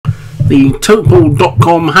The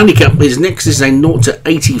Totepool.com handicap is next. This is a 0 to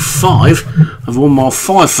 85 of 1 mile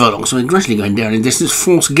 5 furlongs, so we're gradually going down in distance.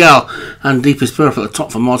 Force Gal and Deepest Purple at the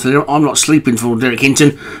top for Martin. I'm Not Sleeping for Derek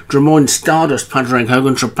Hinton. Drummoyne Stardust, Padraig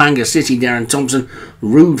Hogan. Trapanga City, Darren Thompson.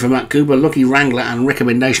 Rude for Matt Cooper. Lucky Wrangler and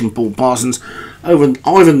Recommendation, Paul Parsons. Over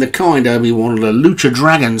Ivan the Kind, Obi-Wan. The Lucha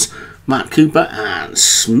Dragons, Matt Cooper. And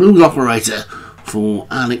Smooth Operator for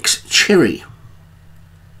Alex Cherry.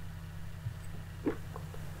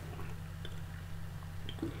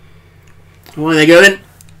 Away they go then,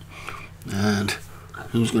 and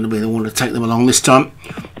who's going to be the one to take them along this time?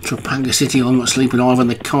 Trapanga City, I'm Not Sleeping, Ivan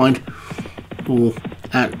the Kind, all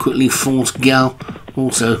out quickly. Force Gal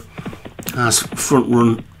also has front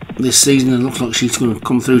run this season and looks like she's going to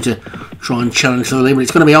come through to try and challenge for the lead, but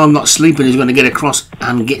it's going to be I'm Not Sleeping who's going to get across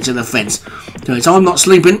and get to the fence. So it's I'm Not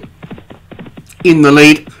Sleeping in the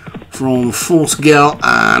lead from Force Gal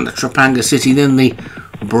and Trapanga City, then the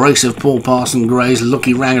brace of Paul Parson Greys,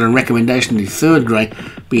 Lucky Wrangler and Recommendation, the third grey.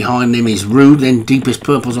 Behind them is Rude, then Deepest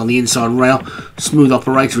Purple's on the inside rail. Smooth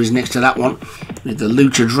Operator is next to that one, with the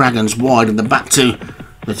Lucha Dragons wide, and the back two,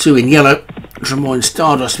 the two in yellow. Drummoyne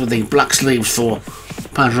Stardust with the black sleeves for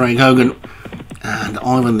Padraig Hogan, and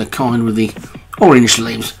Ivan the Kind with the orange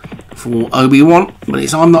sleeves for Obi-Wan. But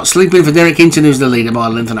it's I'm Not Sleeping for Derek Hinton, who's the leader by a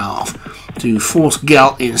length and a half, to Force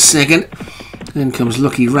Gal in second. Then comes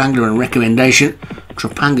Lucky Wrangler and Recommendation.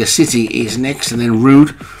 Trapanga City is next, and then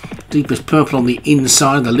Rude. Deepest Purple on the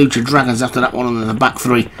inside, the Lucha Dragons after that one, and then the back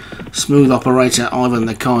three. Smooth Operator, Ivan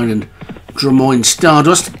the Kind and Drummoyne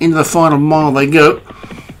Stardust. Into the final mile they go,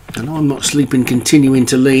 and I'm Not Sleeping continuing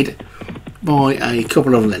to lead by a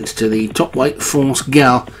couple of lengths to the top weight Force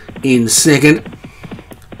Gal in second.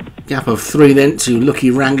 Gap of 3 then to Lucky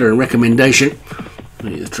Wrangler and Recommendation.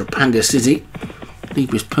 The Trapanga City.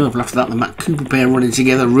 Deepest Purple after that, the Matt Cooper pair running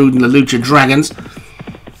together, Rude and the Lucha Dragons.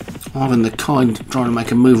 Ivan the Kind trying to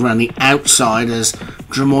make a move around the outside as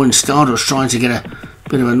Drummoyne Stardust trying to get a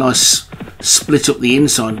bit of a nice split up the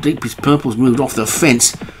inside. Deepest Purple's moved off the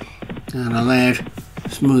fence and allowed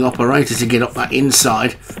Smooth Operator to get up that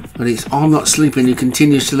inside, but it's I'm Not Sleeping who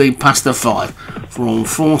continues to lead past the 5 from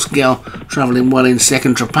Force Gal, travelling well in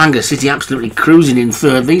second. Trapanga City absolutely cruising in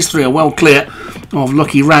third. These three are well clear of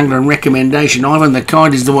Lucky Wrangler and Recommendation. Ivan the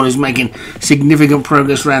Kind is the one who's making significant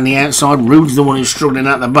progress around the outside. Rude's the one who's struggling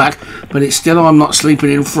at the back, but it's still I'm Not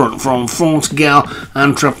Sleeping in front from Force Gal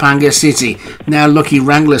and Trapanga City. Now Lucky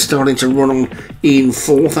Wrangler starting to run on in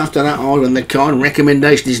fourth. After that, Ivan the Kind.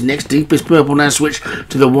 Recommendation is next. Deepest Purple now switch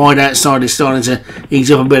to the wide outside, is starting to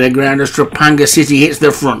ease up a bit of ground as Trapanga City hits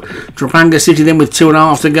the front. Trapanga City then with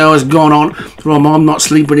 2.5 to go has gone on from I'm Not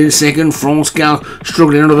Sleeping in second. Force Gal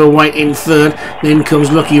struggling under the weight in third. Then comes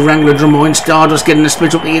Lucky Wrangler, Drummoyne Stardust getting a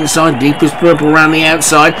split up the inside. Deepest Purple around the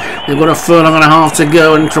outside. They've got a furlong and a half to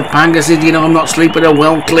go, and Trapanga City and I'm Not Sleeping are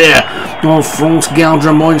well clear. Oh, Force Gal,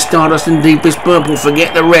 Drummoyne Stardust and Deepest Purple,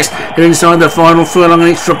 forget the rest. They're inside the final furlong, and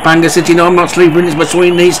it's Trapanga City and I'm Not Sleeping is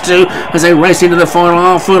between these two as they race into the final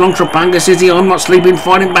half furlong. Trapanga City, I'm Not Sleeping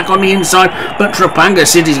fighting back on the inside, but Trapanga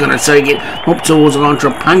City's going to take it up towards the line.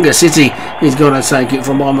 Trapanga City is going to take it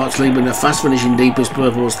from I'm Not Sleeping. The fast finishing Deepest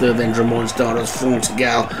Purple's third, then Drummoyne Stardust, Force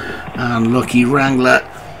Gal and Lucky Wrangler.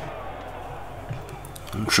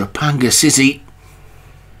 And Trapanga City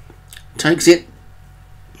takes it.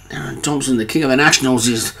 Darren Thompson, the king of the Nationals,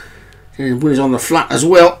 is winners on the flat as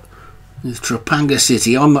well. With Trapanga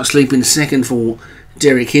City, I'm Not Sleeping second for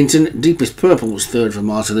Derek Hinton. Deepest Purple was third for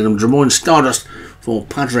Martin Lidham. Drummoyne Stardust for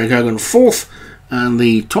Padraig Hogan fourth, and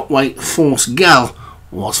the top weight Force Gal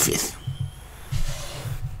was fifth.